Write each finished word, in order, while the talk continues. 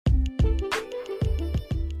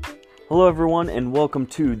Hello, everyone, and welcome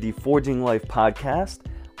to the Forging Life podcast.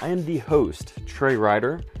 I am the host, Trey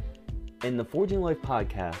Ryder, and the Forging Life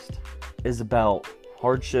podcast is about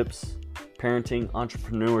hardships, parenting,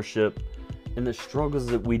 entrepreneurship, and the struggles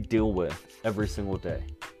that we deal with every single day.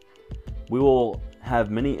 We will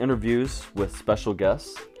have many interviews with special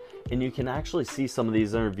guests, and you can actually see some of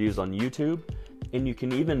these interviews on YouTube, and you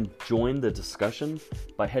can even join the discussion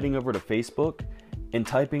by heading over to Facebook and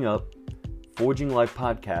typing up Forging Life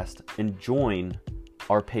Podcast and join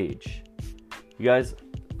our page. You guys,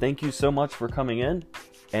 thank you so much for coming in,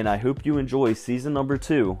 and I hope you enjoy season number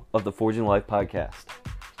 2 of the Forging Life Podcast.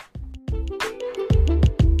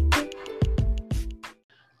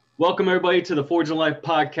 Welcome everybody to the Forging Life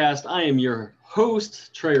Podcast. I am your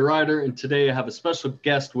host, Trey Ryder, and today I have a special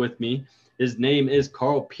guest with me. His name is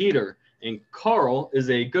Carl Peter, and Carl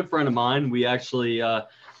is a good friend of mine. We actually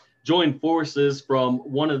joined forces from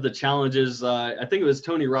one of the challenges. I think it was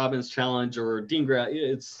Tony Robbins challenge or Dean Graff.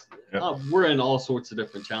 We're in all sorts of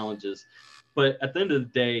different challenges. But at the end of the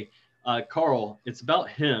day, Carl, it's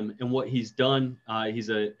about him and what he's done. He's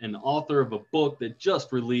an author of a book that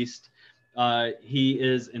just released. He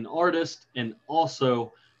is an artist and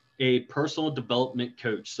also a personal development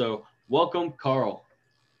coach. So welcome, Carl.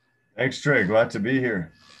 Thanks, Trey. Glad to be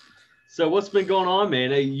here. So what's been going on,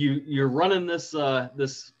 man? You're running this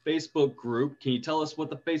Facebook group. Can you tell us what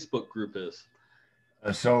the Facebook group is?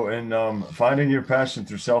 So in finding your passion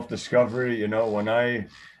through self-discovery,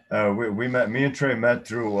 when we met, me and Trey met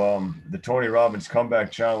through the Tony Robbins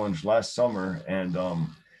Comeback Challenge last summer, and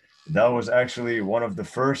that was actually one of the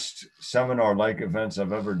first seminar-like events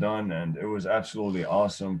I've ever done, and it was absolutely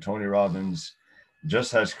awesome. Tony Robbins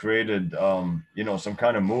just has created, some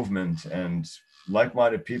kind of movement, and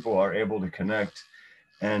like-minded people are able to connect,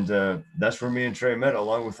 and that's where me and Trey met,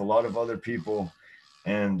 along with a lot of other people,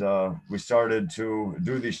 and we started to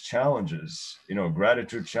do these challenges,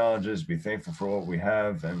 gratitude challenges, be thankful for what we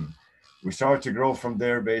have, and we started to grow from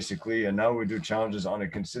there basically, and now we do challenges on a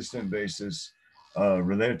consistent basis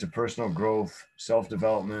related to personal growth,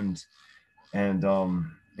 self-development, and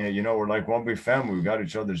we're like one big family. We got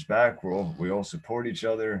each other's back. We all support each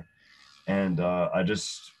other, and I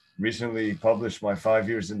just recently published my 5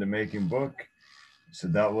 years in the making book. So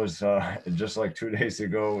that was just like 2 days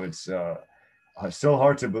ago. It's still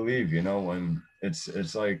hard to believe, when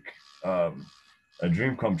it's like a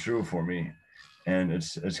dream come true for me. And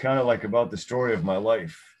it's kind of like about the story of my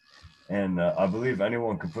life. And I believe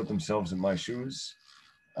anyone can put themselves in my shoes.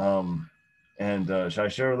 Should I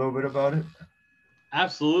share a little bit about it?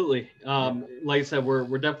 Absolutely. Like I said, we're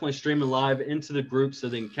definitely streaming live into the group so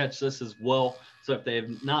they can catch this as well. So if they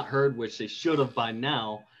have not heard, which they should have by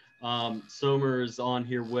now, Somer is on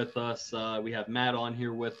here with us. We have Matt on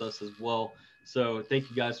here with us as well. So thank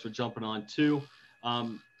you guys for jumping on too.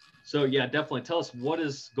 So yeah, definitely tell us what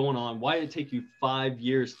is going on. Why did it take you 5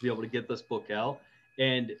 years to be able to get this book out?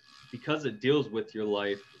 And because it deals with your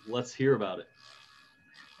life, let's hear about it.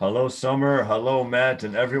 Hello, Summer. Hello, Matt,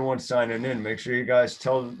 and everyone signing in. Make sure you guys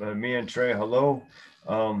tell me and Trey hello.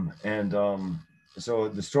 So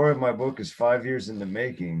the story of my book is 5 years in the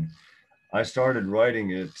making. I started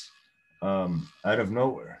writing it out of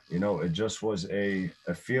nowhere. It just was a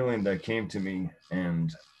feeling that came to me,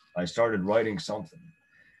 and I started writing something.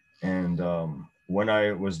 And when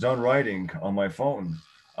I was done writing on my phone,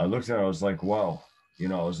 I looked at it, I was like, wow.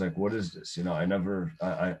 I was like, what is this? I've never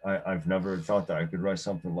thought that I could write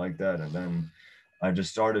something like that. And then I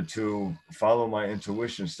just started to follow my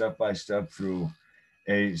intuition step by step through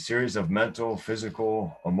a series of mental,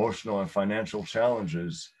 physical, emotional, and financial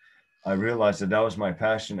challenges. I realized that was my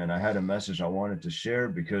passion, and I had a message I wanted to share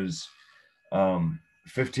because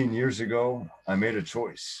 15 years ago, I made a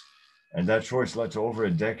choice, and that choice led to over a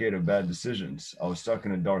decade of bad decisions. I was stuck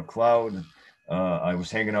in a dark cloud. I was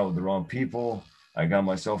hanging out with the wrong people. I got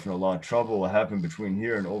myself in a lot of trouble. It happened between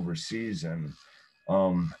here and overseas. And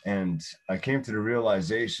I came to the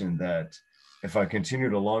realization that if I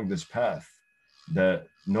continued along this path, that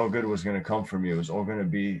no good was going to come from me. It was all going to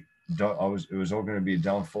be, it was all going to be a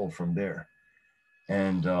downfall from there.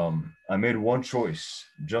 And I made one choice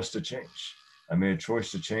just to change. I made a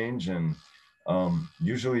choice to change. And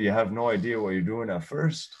usually you have no idea what you're doing at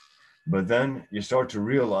first, but then you start to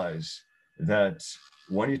realize that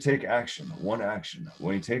when you take action, when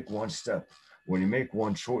you take one step, when you make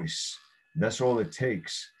one choice, that's all it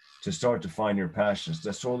takes to start to find your passions.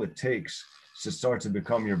 That's all it takes to start to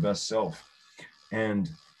become your best self. And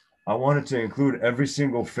I wanted to include every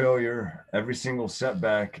single failure, every single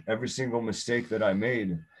setback, every single mistake that I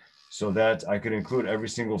made, so that I could include every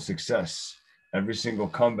single success, every single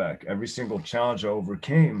comeback, every single challenge I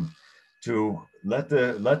overcame, to let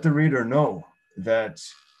the reader know that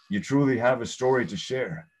you truly have a story to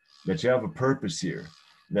share, that you have a purpose here,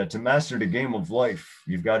 that to master the game of life,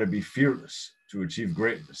 you've got to be fearless to achieve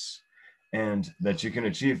greatness, and that you can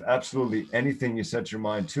achieve absolutely anything you set your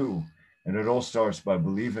mind to. And it all starts by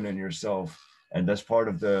believing in yourself. And that's part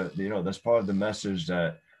of that's part of the message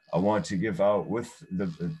that I want to give out with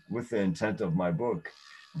the intent of my book,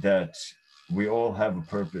 that we all have a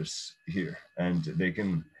purpose here, and they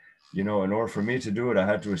can, in order for me to do it, I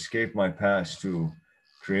had to escape my past to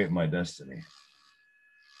create my destiny.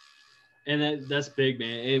 And that's big,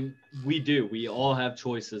 man. And we all have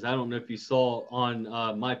choices. I don't know if you saw on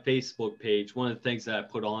my Facebook page, one of the things that I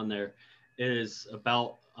put on there is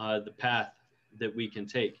about the path that we can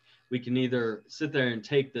take. We can either sit there and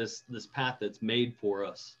take this path that's made for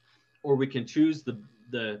us, or we can choose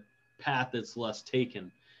the path that's less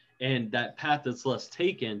taken. And that path that's less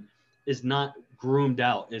taken is not groomed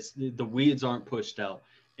out. It's the weeds aren't pushed out.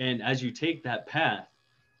 And as you take that path,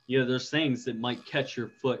 there's things that might catch your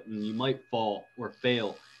foot and you might fall or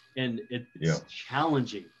fail. And it's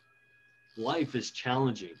challenging. Life is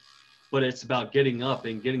challenging, but it's about getting up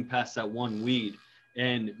and getting past that one weed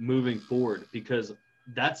and moving forward, because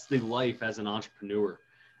that's the life as an entrepreneur,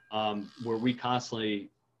 where we constantly,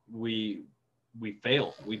 we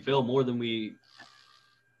fail. We fail more than we,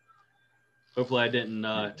 hopefully I didn't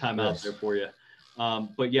time out there for you.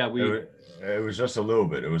 But yeah, it was just a little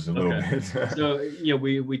bit. It was a little bit. So,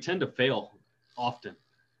 we tend to fail often.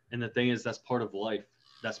 And the thing is, that's part of life.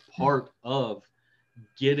 That's part of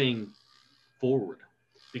getting forward.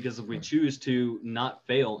 Because if we choose to not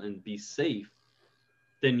fail and be safe,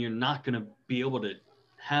 then you're not going to be able to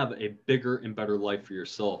have a bigger and better life for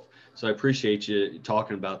yourself. So I appreciate you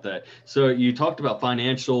talking about that. So you talked about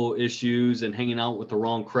financial issues and hanging out with the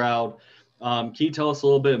wrong crowd. Can you tell us a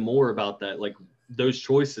little bit more about that? Like those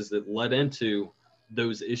choices that led into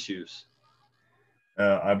those issues?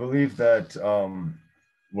 I believe that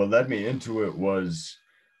what led me into it was,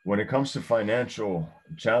 when it comes to financial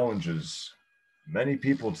challenges, many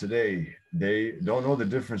people today, they don't know the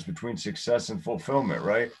difference between success and fulfillment,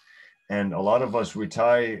 right? And a lot of us, we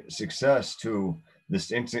tie success to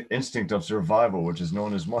this instinct of survival, which is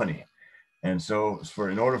known as money. And so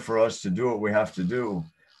in order for us to do what we have to do,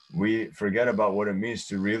 we forget about what it means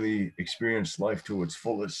to really experience life to its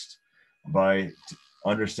fullest, by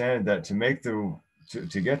understanding that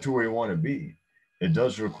to get to where you want to be, it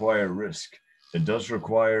does require risk. It does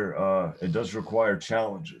require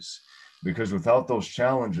challenges, because without those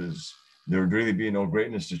challenges, there would really be no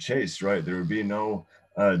greatness to chase, right? There would be no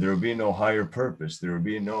higher purpose. There would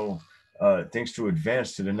be no things to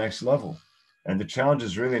advance to the next level. And the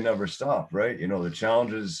challenges really never stop, right? The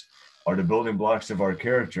challenges are the building blocks of our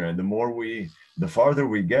character. And the farther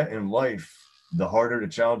we get in life, the harder the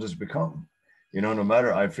challenges become.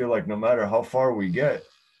 I feel like no matter how far we get,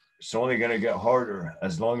 it's only going to get harder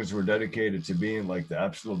as long as we're dedicated to being like the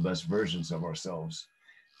absolute best versions of ourselves.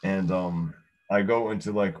 And I go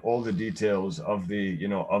into like all the details of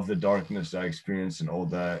the darkness I experienced and all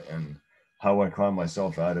that, and how I climbed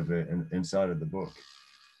myself out of it inside of the book.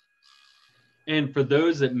 And for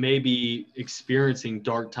those that may be experiencing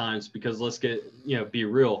dark times, because let's be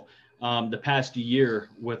real, the past year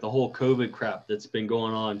with the whole COVID crap that's been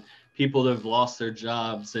going on, people that have lost their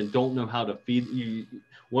jobs and don't know how to feed you.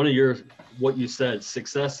 What you said,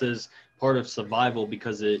 success is part of survival,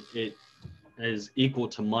 because it is equal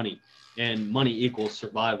to money, and money equals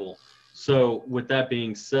survival. So with that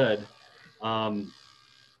being said,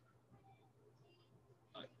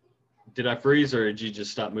 did I freeze, or did you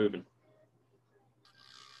just stop moving?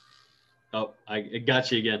 Oh, I got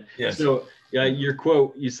you again. Yes. So your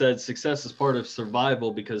quote, you said success is part of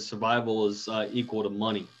survival because survival is equal to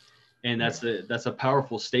money. And that's a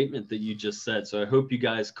powerful statement that you just said. So I hope you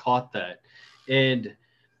guys caught that. And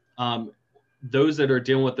those that are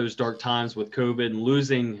dealing with those dark times with COVID and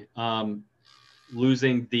losing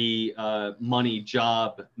the money,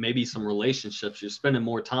 job, maybe some relationships, you're spending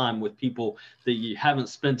more time with people that you haven't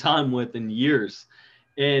spent time with in years.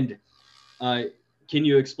 And can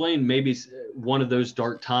you explain maybe one of those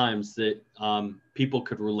dark times that people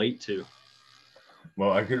could relate to?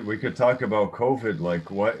 Well, we could talk about COVID, like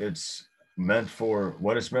what it's meant for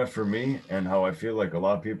me, and how I feel like a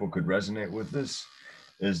lot of people could resonate with this.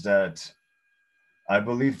 Is that I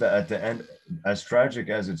believe that at the end, as tragic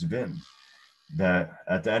as it's been, that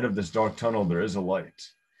at the end of this dark tunnel, there is a light.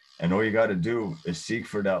 And all you got to do is seek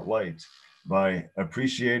for that light by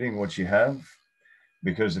appreciating what you have.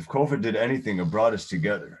 Because if COVID did anything, it brought us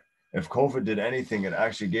together. If COVID did anything, it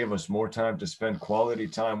actually gave us more time to spend quality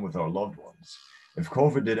time with our loved ones. If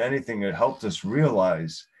COVID did anything, it helped us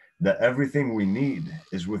realize that everything we need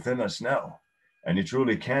is within us now, and you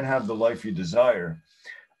truly can have the life you desire.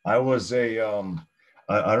 I was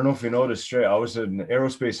I don't know if you noticed, Trey, I was an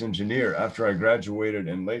aerospace engineer after I graduated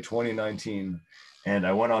in late 2019, and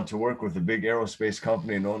I went on to work with a big aerospace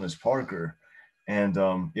company known as Parker. And,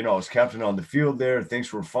 I was captain on the field there.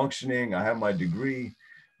 Things were functioning. I had my degree,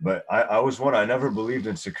 but I was one, I never believed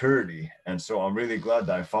in security. And so I'm really glad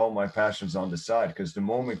that I followed my passions on the side, because the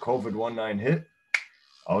moment COVID-19 hit,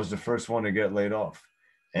 I was the first one to get laid off.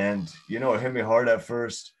 And, it hit me hard at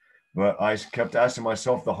first, but I kept asking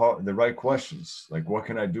myself the right questions. Like, what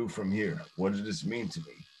can I do from here? What does this mean to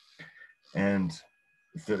me? And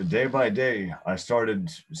day by day, I started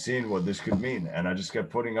seeing what this could mean. And I just kept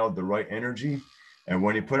putting out the right energy. And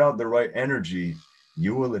when you put out the right energy,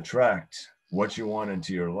 you will attract what you want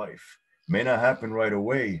into your life. May not happen right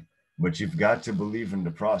away, but you've got to believe in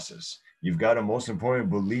the process. You've got to, most importantly,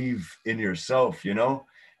 believe in yourself,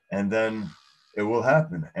 and then it will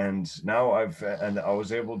happen. And now I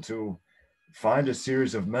was able to find a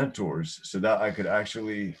series of mentors so that I could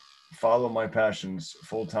actually follow my passions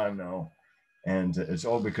full time now. And it's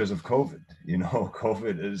all because of COVID.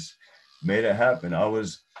 COVID has made it happen.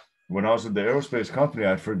 When I was with the aerospace company,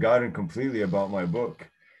 I'd forgotten completely about my book.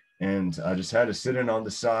 And I just had to sit in on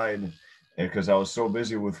the side because I was so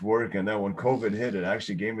busy with work. And then when COVID hit, it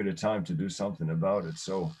actually gave me the time to do something about it.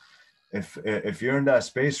 So if you're in that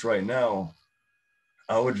space right now,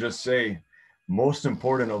 I would just say, most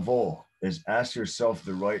important of all is ask yourself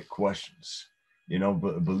the right questions.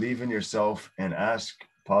 Believe in yourself and ask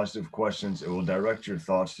positive questions. It will direct your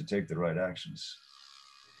thoughts to take the right actions.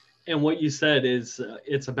 And what you said is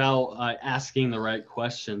it's about asking the right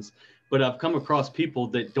questions. But I've come across people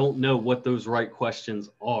that don't know what those right questions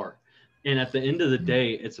are. And at the end of the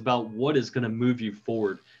day, it's about what is going to move you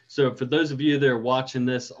forward. So for those of you that are watching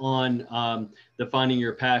this on the Finding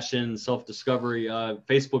Your Passion Self-Discovery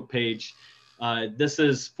Facebook page, this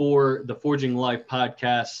is for the Forging Life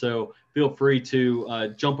podcast. So feel free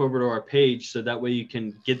to jump over to our page so that way you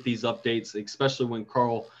can get these updates, especially when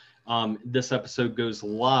Carl, this episode goes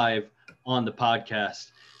live on the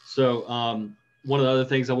podcast. So one of the other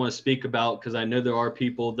things I want to speak about, because I know there are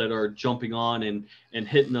people that are jumping on and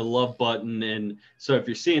hitting the love button. And so if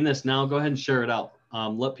you're seeing this now, go ahead and share it out.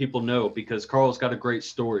 Let people know, because Carl's got a great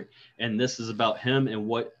story, and this is about him and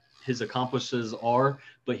what his accomplishments are,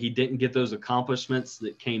 but he didn't get those accomplishments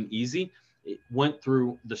that came easy. It went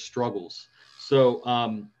through the struggles. So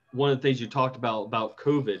one of the things you talked about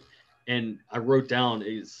COVID, and I wrote down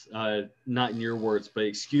is not in your words, but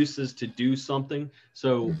excuses to do something.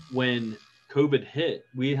 So when COVID hit,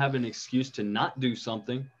 we have an excuse to not do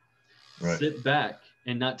something, right, sit back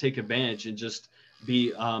and not take advantage and just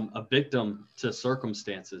be a victim to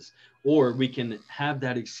circumstances. Or we can have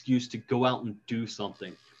that excuse to go out and do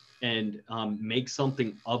something and make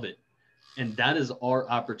something of it. And that is our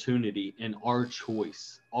opportunity and our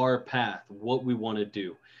choice, our path, what we want to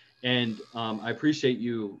do. And I appreciate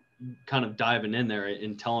you kind of diving in there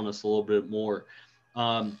and telling us a little bit more.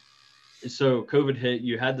 So COVID hit,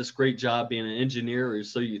 you had this great job being an engineer, or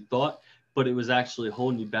so you thought, but it was actually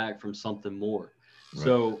holding you back from something more. Right.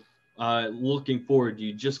 So looking forward,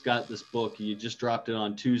 you just got this book, you just dropped it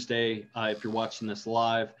on Tuesday. If you're watching this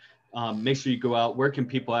live, make sure you go out. Where can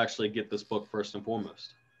people actually get this book first and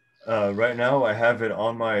foremost? Right now, I have it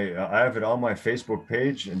on my Facebook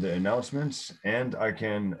page in the announcements, and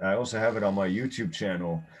I also have it on my YouTube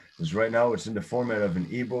channel. Because right now it's in the format of an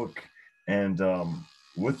ebook, and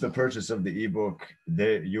with the purchase of the ebook,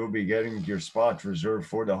 you'll be getting your spot reserved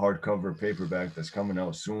for the hardcover paperback that's coming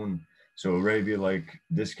out soon. So it'll already be like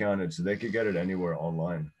discounted, so they could get it anywhere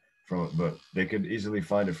online but they could easily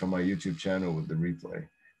find it from my YouTube channel with the replay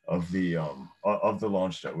of the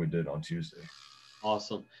launch that we did on Tuesday.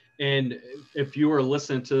 Awesome. And if you are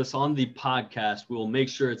listening to this on the podcast, we'll make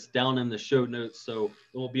sure it's down in the show notes. So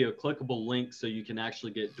it will be a clickable link so you can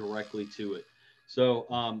actually get directly to it.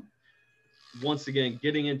 So once again,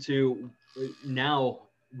 getting into now,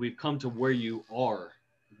 we've come to where you are.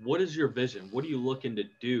 What is your vision? What are you looking to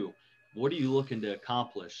do? What are you looking to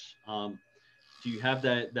accomplish? Do you have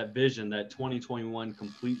that vision, that 2021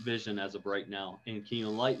 complete vision as of right now? And can you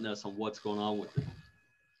enlighten us on what's going on with it?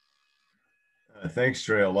 Thanks,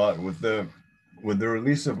 Trey, a lot. With the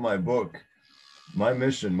release of my book, my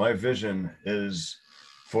mission, my vision is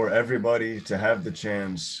for everybody to have the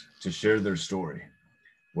chance to share their story,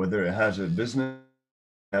 whether it has a business,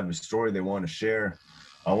 have a story they want to share.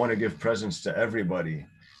 I want to give presence to everybody,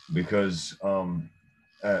 because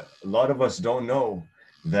a lot of us don't know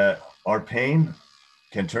that our pain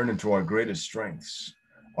can turn into our greatest strengths.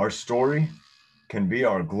 Our story can be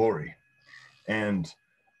our glory. And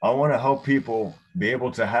I want to help people be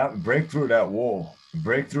able to break through that wall,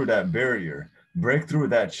 break through that barrier, break through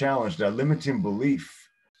that challenge, that limiting belief.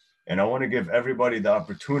 And I want to give everybody the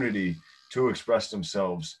opportunity to express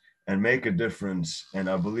themselves and make a difference. And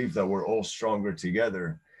I believe that we're all stronger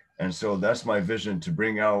together. And so that's my vision, to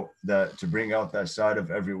bring out that side of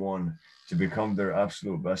everyone, to become their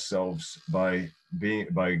absolute best selves by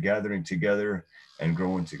gathering together and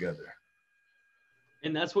growing together.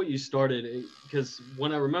 And that's what you started, because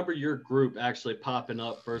when I remember your group actually popping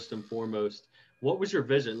up first and foremost, what was your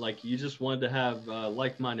vision? Like, you just wanted to have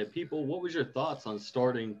like-minded people. What was your thoughts on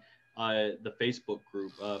starting the Facebook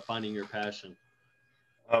group, Finding Your Passion?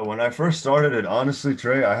 When I first started it, honestly,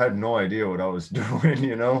 Trey, I had no idea what I was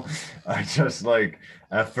doing. I just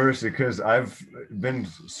at first, because I've been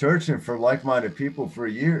searching for like-minded people for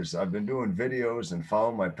years. I've been doing videos and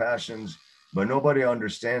following my passions, but nobody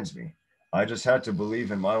understands me. I just had to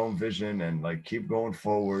believe in my own vision and keep going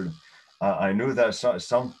forward. I knew that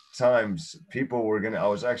sometimes I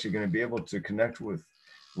was actually going to be able to connect with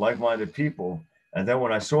like-minded people. And then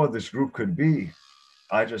when I saw this group could be,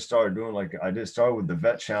 I just started doing I did start with the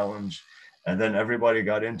vet challenge, and then everybody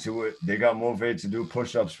got into it. They got motivated to do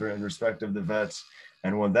push-ups in respect of the vets.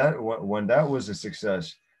 And when that was a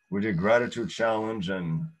success, we did gratitude challenge,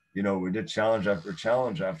 and we did challenge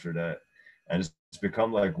after that. And it's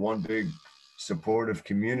become one big supportive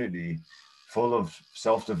community full of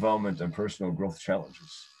self-development and personal growth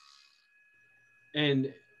challenges.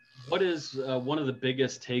 And what is one of the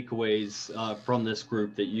biggest takeaways from this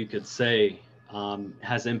group that you could say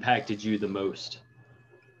has impacted you the most?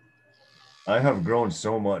 I have grown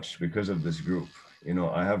so much because of this group.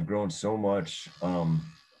 I have grown so much.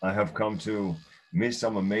 I have come to meet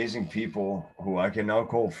some amazing people who I can now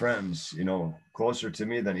call friends, closer to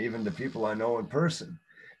me than even the people I know in person,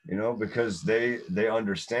 because they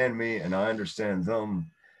understand me and I understand them.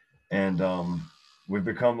 And we've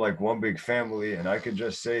become one big family. And I could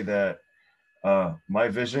just say that my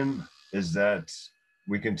vision is that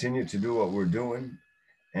we continue to do what we're doing.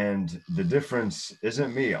 And the difference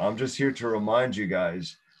isn't me. I'm just here to remind you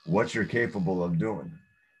guys what you're capable of doing.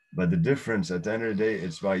 But the difference at the end of the day,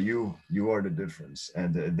 it's by you. You are the difference.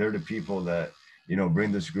 And they're the people that,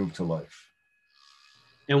 bring this group to life.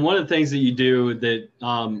 And one of the things that you do that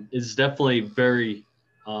is definitely very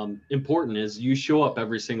important is you show up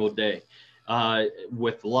every single day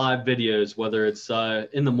with live videos, whether it's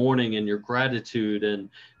in the morning and your gratitude, and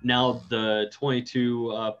now the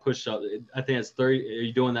 22 push-up. I think it's 30. Are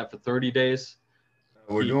you doing that for 30 days?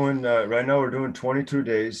 We're doing right now. We're doing 22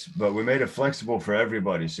 days, but we made it flexible for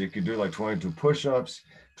everybody. So you could do 22 push-ups,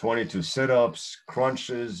 22 sit-ups,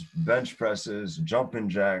 crunches, bench presses, jumping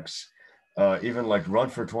jacks, even run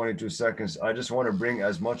for 22 seconds. I just want to bring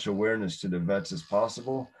as much awareness to the vets as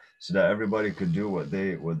possible, so that everybody could do what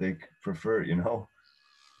they prefer.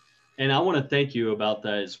 And I want to thank you about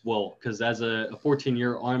that as well, because as a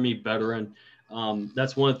 14-year Army veteran,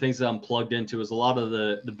 that's one of the things that I'm plugged into is a lot of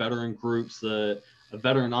the veteran groups, the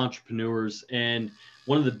veteran entrepreneurs. And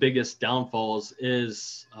one of the biggest downfalls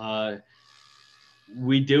is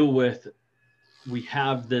we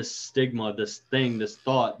have this stigma, this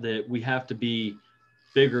thought that we have to be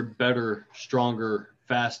bigger, better, stronger,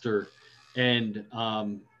 faster. And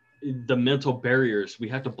the mental barriers, we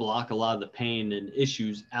have to block a lot of the pain and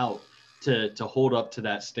issues out to hold up to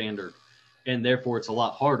that standard. And therefore, it's a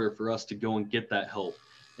lot harder for us to go and get that help.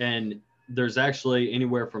 And there's actually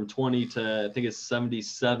anywhere from 20 to, I think it's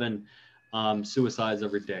 77 suicides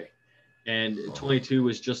every day. And 22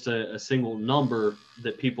 is just a single number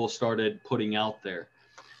that people started putting out there.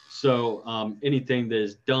 So anything that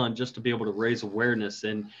is done just to be able to raise awareness,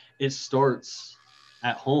 and it starts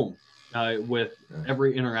at home with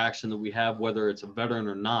every interaction that we have, whether it's a veteran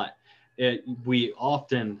or not. We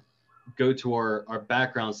often go to our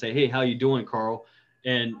background, say, "Hey, how you doing, Carl?"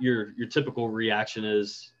 And your typical reaction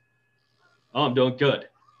is, "Oh, I'm doing good."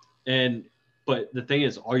 But the thing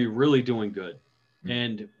is, are you really doing good?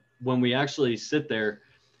 And when we actually sit there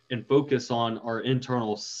and focus on our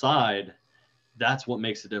internal side, that's what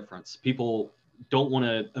makes a difference. People don't want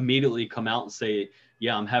to immediately come out and say,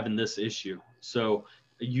 "Yeah, I'm having this issue." So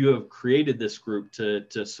you have created this group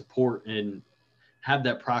to support and have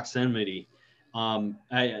that proximity,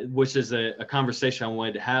 which is a conversation I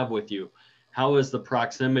wanted to have with you. How has the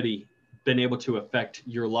proximity been able to affect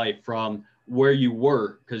your life from where you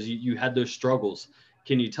were? Because you had those struggles.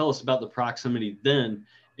 Can you tell us about the proximity then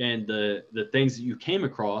and the things that you came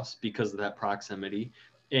across because of that proximity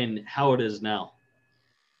and how it is now?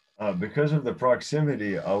 Because of the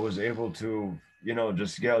proximity, I was able to,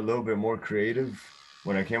 just get a little bit more creative.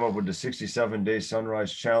 When I came up with the 67-day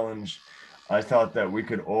sunrise challenge, I thought that we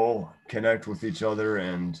could all connect with each other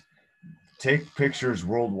and take pictures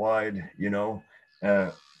worldwide,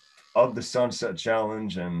 uh, of the Sunset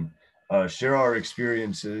Challenge, and share our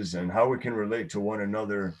experiences and how we can relate to one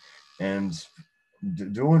another. And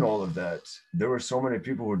doing all of that, there were so many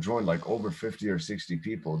people who joined, like over 50 or 60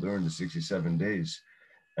 people during the 67 days.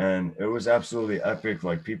 And it was absolutely epic.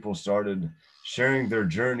 Like, people started sharing their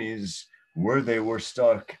journeys, where they were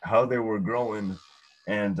stuck, how they were growing.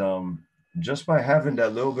 And just by having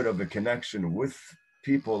that little bit of a connection with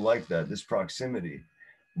people like that, this proximity,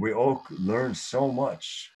 we all learn so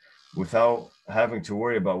much without having to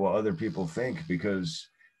worry about what other people think. Because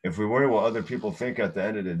if we worry what other people think, at the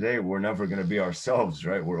end of the day, we're never going to be ourselves,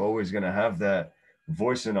 right? We're always going to have that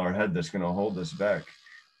voice in our head that's going to hold us back.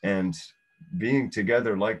 And being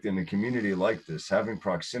together, like in a community like this, having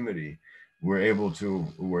proximity, we're able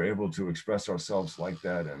to express ourselves like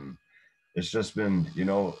that. And it's just been,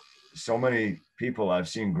 so many people I've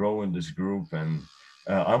seen grow in this group. And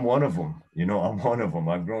I'm one of them. I'm one of them.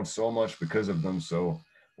 I've grown so much because of them. So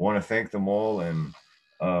I want to thank them all. And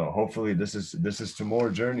hopefully this is to more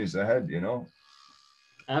journeys ahead.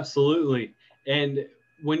 Absolutely. And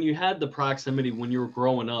when you had the proximity, when you were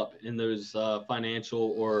growing up in those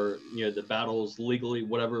financial or the battles legally,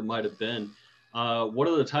 whatever it might have been, what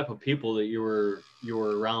are the type of people that you were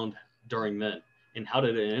around during then, and how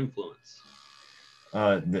did it influence?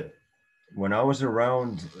 The, when I was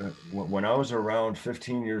around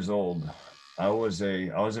 15 years old, I was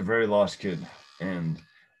a very lost kid. And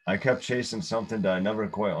I kept chasing something that I never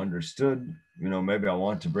quite understood. Maybe I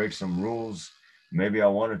wanted to break some rules, maybe I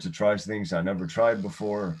wanted to try things I never tried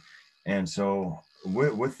before. And so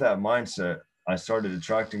with that mindset, I started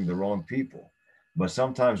attracting the wrong people. But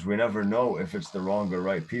sometimes we never know if it's the wrong or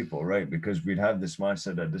right people, right? Because we'd have this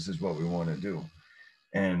mindset that this is what we want to do.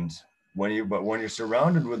 And when you're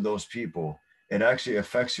surrounded with those people, it actually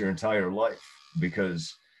affects your entire life.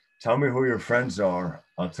 Because tell me who your friends are,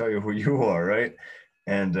 I'll tell you who you are, right?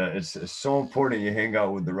 And it's so important you hang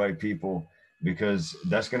out with the right people, because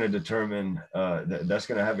that's going to determine that's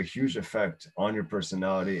going to have a huge effect on your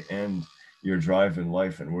personality and your drive in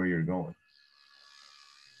life and where you're going.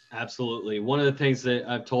 Absolutely. One of the things that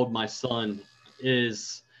I've told my son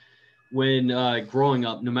is when growing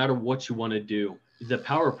up, no matter what you want to do, the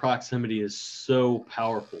power of proximity is so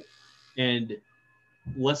powerful. And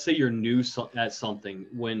let's say you're new at something.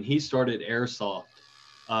 When he started airsoft,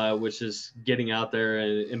 which is getting out there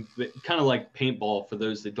and kind of like paintball for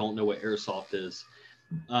those that don't know what airsoft is.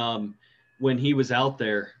 Um, when he was out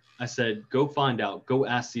there, I said, go find out, go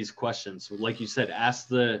ask these questions. Like you said, ask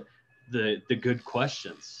the good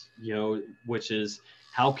questions, which is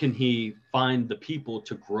how can he find the people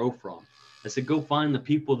to grow from? I said, go find the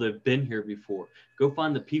people that have been here before. Go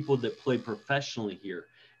find the people that play professionally here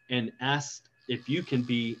and ask if you can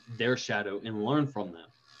be their shadow and learn from them.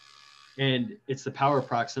 And it's the power of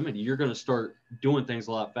proximity. You're going to start doing things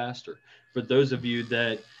a lot faster. For those of you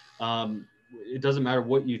that it doesn't matter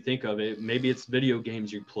what you think of it, maybe it's video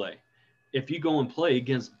games you play. If you go and play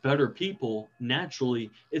against better people,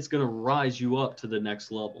 naturally, it's going to rise you up to the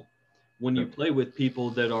next level. When you play with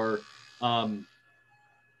people that are um,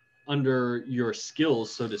 under your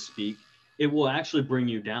skills, so to speak, it will actually bring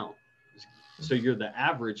you down. So you're the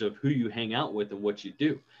average of who you hang out with and what you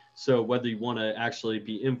do. So whether you want to actually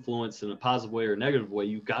be influenced in a positive way or a negative way,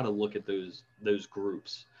 you've got to look at those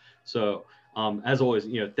groups. So as always,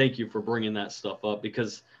 thank you for bringing that stuff up,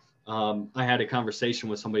 because I had a conversation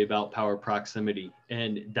with somebody about power proximity,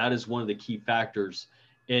 and that is one of the key factors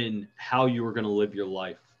in how you are going to live your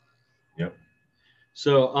life. Yep.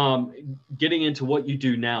 So getting into what you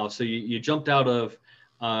do now, so you jumped out of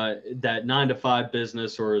that 9 to 5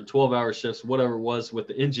 business or 12-hour shifts, whatever it was, with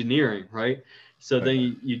the engineering, right? So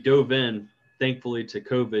then you dove in, thankfully, to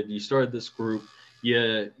COVID. You started this group,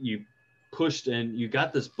 you pushed, and you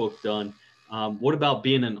got this book done. What about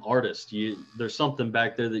being an artist? There's something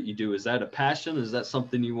back there that you do. Is that a passion? Is that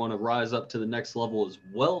something you want to rise up to the next level as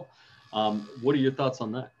well? What are your thoughts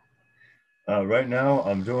on that? Right now,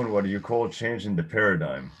 I'm doing what you call changing the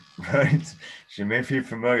paradigm, right? She may be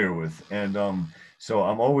familiar with. And so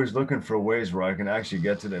I'm always looking for ways where I can actually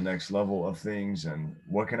get to the next level of things. And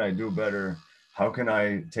what can I do better? How can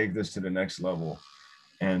I take this to the next level?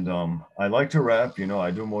 And I like to rap.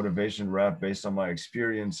 I do motivation rap based on my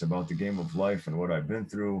experience about the game of life and what I've been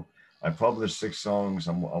through. I published 6 songs.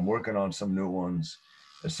 I'm working on some new ones.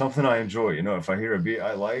 It's something I enjoy. If I hear a beat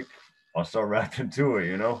I like, I'll start rapping to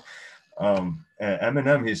it.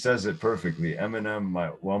 Eminem, he says it perfectly. Eminem,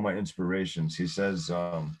 one of my inspirations, he says,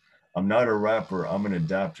 I'm not a rapper, I'm an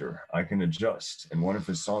adapter. I can adjust. And one of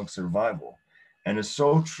his songs, Survival. And it's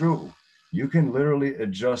so true. you can literally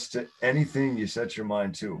adjust to anything you set your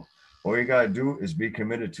mind to. All you got to do is be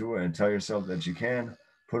committed to it and tell yourself that you can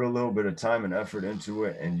put a little bit of time and effort into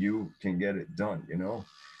it, and you can get it done, you know?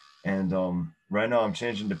 And right now I'm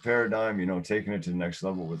changing the paradigm, you know, taking it to the next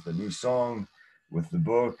level with the new song, with the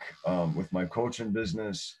book, with my coaching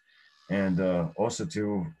business, and also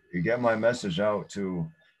to get my message out to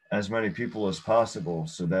as many people as possible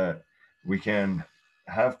so that we can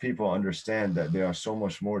have people understand that they are so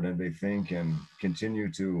much more than they think and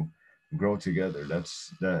continue to grow together.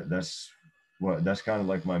 That's kind of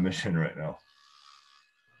like my mission right now.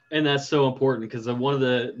 And that's so important because one of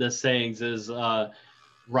the sayings is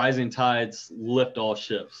rising tides lift all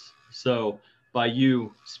ships. So by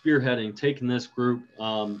you spearheading, taking this group,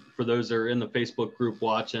 for those that are in the Facebook group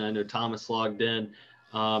watching, I know Thomas logged in,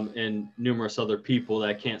 and numerous other people that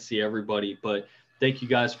I can't see everybody, but thank you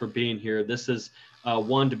guys for being here. This is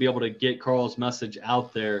one, to be able to get Carl's message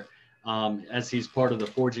out there, as he's part of the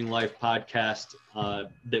Forging Life podcast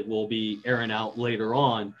that will be airing out later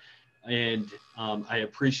on. And I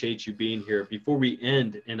appreciate you being here. Before we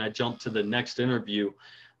end and I jump to the next interview,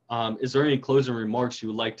 is there any closing remarks you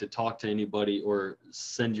would like to talk to anybody or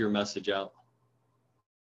send your message out?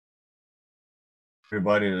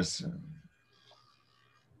 Everybody is.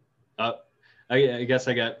 I guess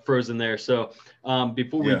I got frozen there. So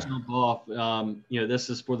before we jump off, this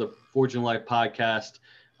is for the Forging Life podcast,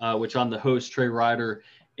 which I'm the host, Trey Ryder.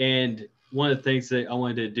 And one of the things that I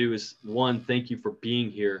wanted to do is, one, thank you for being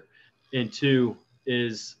here. And two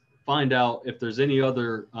is find out if there's any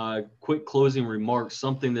other quick closing remarks,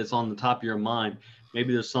 something that's on the top of your mind.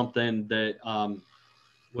 Maybe there's something that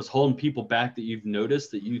was holding people back that you've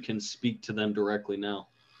noticed that you can speak to them directly now.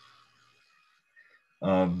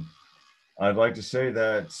 I'd like to say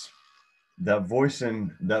that voice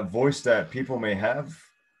that people may have,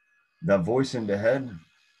 that voice in the head,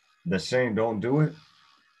 that's saying don't do it,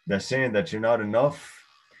 that's saying that you're not enough,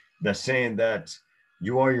 that's saying that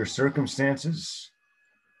you are your circumstances.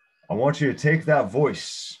 I want you to take that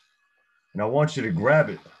voice and I want you to grab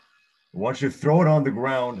it. I want you to throw it on the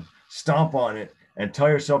ground, stomp on it, and tell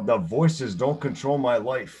yourself that voices don't control my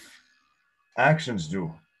life. Actions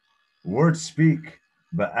do. Words speak,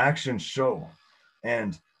 but actions show.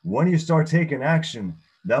 And when you start taking action,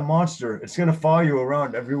 that monster, it's going to follow you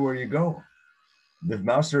around everywhere you go. The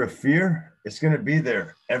monster of fear, it's going to be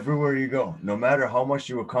there everywhere you go. No matter how much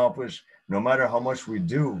you accomplish, no matter how much we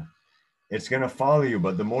do, it's going to follow you.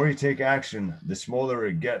 But the more you take action, the smaller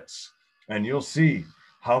it gets. And you'll see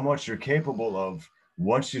how much you're capable of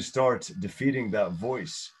once you start defeating that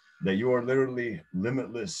voice, that you are literally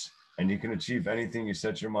limitless and you can achieve anything you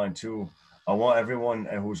set your mind to. I want everyone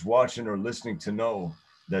who's watching or listening to know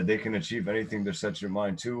that they can achieve anything they set your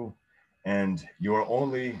mind to. And you are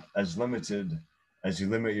only as limited as you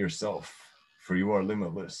limit yourself, for you are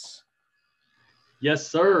limitless. Yes,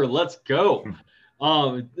 sir. Let's go.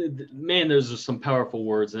 Man, those are some powerful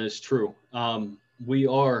words, and it's true. We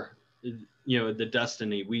are, the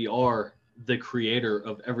destiny. We are the creator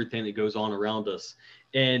of everything that goes on around us.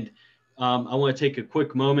 And I want to take a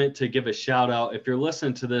quick moment to give a shout out. If you're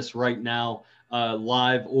listening to this right now,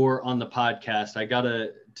 live or on the podcast, I got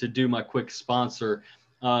to do my quick sponsor.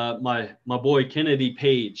 My boy Kennedy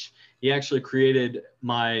Page, he actually created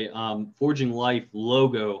my Forging Life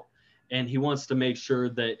logo, and he wants to make sure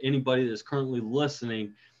that anybody that's currently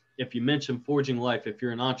listening, if you mention Forging Life, if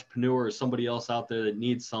you're an entrepreneur or somebody else out there that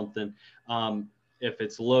needs something, if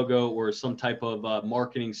it's logo or some type of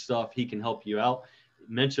marketing stuff, he can help you out.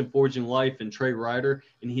 Mention Forging Life and Trey Ryder,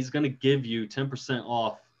 and he's going to give you 10%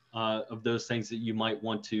 off of those things that you might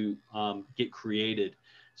want to get created.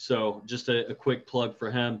 So just a quick plug for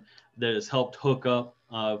him that has helped hook up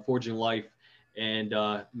Forging Life and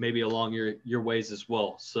maybe along your ways as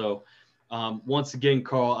well. So once again,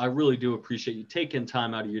 Carl, I really do appreciate you taking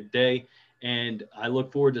time out of your day, and I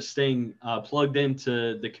look forward to staying plugged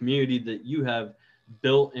into the community that you have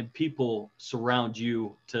built and people surround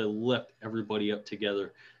you to lift everybody up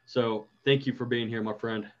together. So thank you for being here, my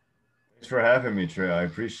friend. Thanks for having me, Trey. I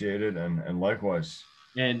appreciate it. And likewise.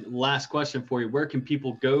 And last question for you. Where can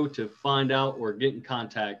people go to find out or get in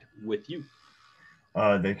contact with you?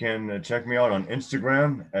 They can check me out on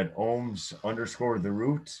Instagram at ohms_the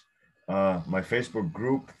root. My Facebook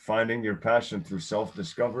group, Finding Your Passion Through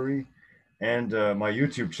Self-Discovery. And my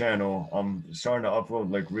YouTube channel, I'm starting to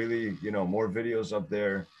upload really, more videos up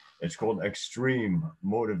there. It's called Extreme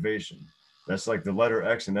Motivation. That's like the letter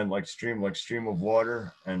X and then like stream of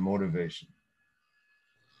water and motivation.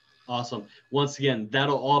 Awesome. Once again,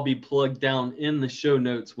 that'll all be plugged down in the show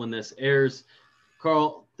notes when this airs.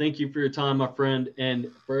 Carl, thank you for your time, my friend.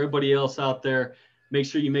 And for everybody else out there, Make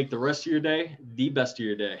sure you make the rest of your day the best of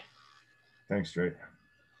your day. Thanks, Trey.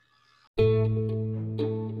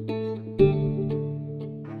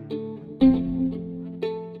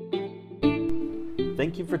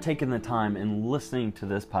 Thank you for taking the time and listening to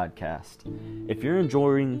this podcast. If you're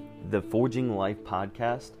enjoying the Forging Life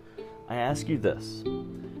podcast, I ask you this.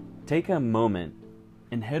 Take a moment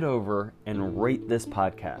and head over and rate this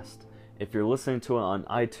podcast. If you're listening to it on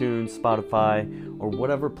iTunes, Spotify, or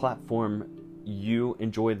whatever platform you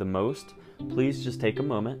enjoy the most, please just take a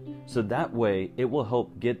moment so that way it will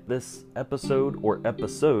help get this episode or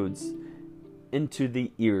episodes into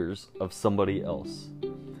the ears of somebody else.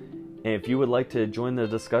 And if you would like to join the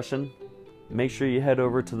discussion, make sure you head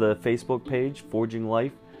over to the Facebook page, Forging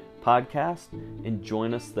Life Podcast, and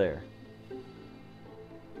join us there.